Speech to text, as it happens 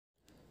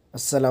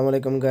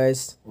Assalamualaikum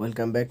guys,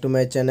 welcome back to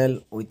my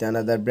channel with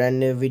another brand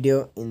new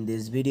video. In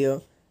this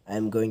video I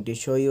am going to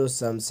show you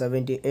some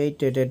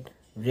 78 rated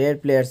rare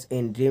players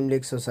in Dream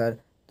League Soccer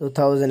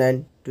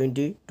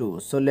 2022.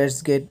 So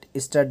let's get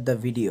start the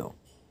video.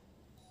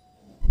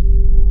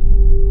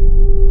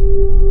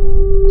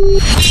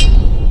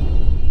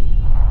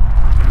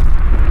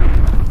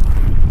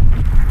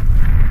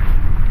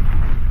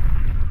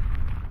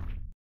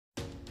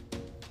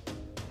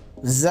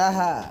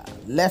 Zaha,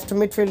 left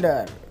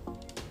midfielder.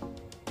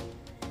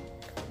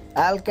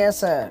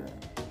 Alcacer,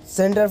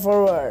 center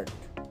forward.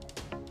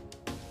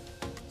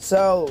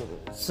 So,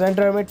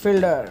 center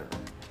midfielder.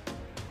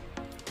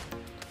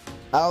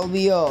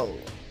 Albiol,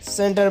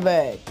 center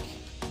back.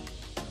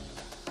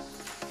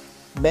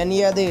 Ben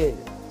Yedder,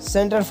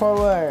 center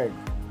forward.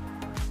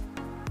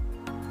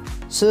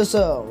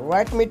 Suso,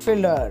 right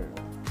midfielder.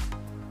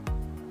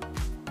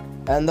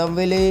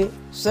 Ndombele,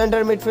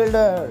 center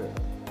midfielder.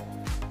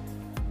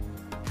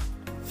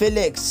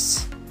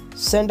 Felix,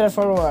 center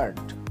forward.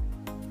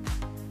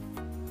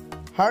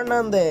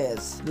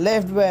 Hernandez,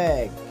 left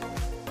back.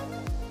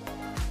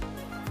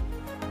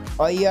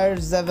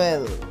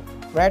 Oyarzabal,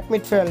 right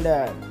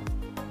midfielder.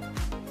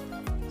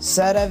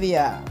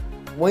 Saravia,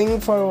 wing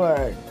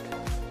forward.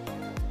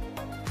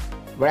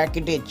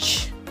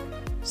 Rakitic,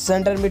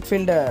 center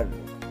midfielder.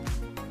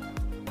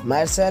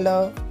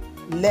 Marcelo,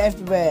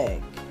 left back.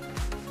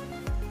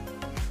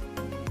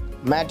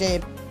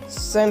 Matip,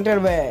 center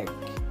back.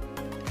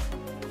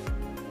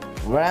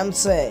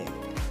 Ramsey,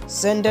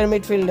 center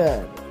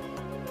midfielder.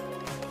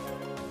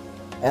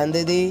 And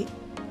the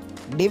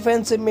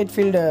defensive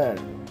midfielder.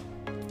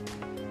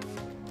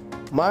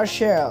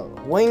 Martial,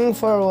 wing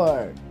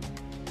forward.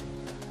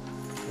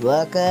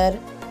 Walker,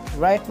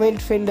 right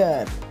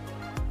midfielder.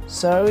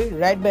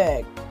 Right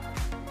back.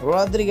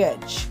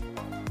 Rodriguez,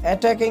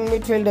 attacking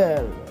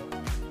midfielder.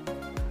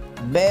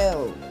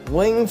 Bale,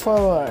 wing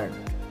forward.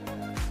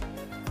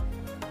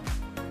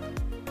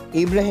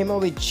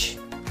 Ibrahimovic,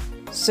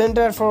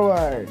 center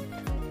forward.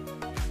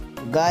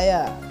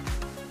 Gaia,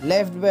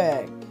 left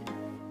back.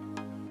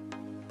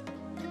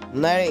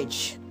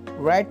 Naric,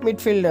 right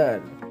midfielder.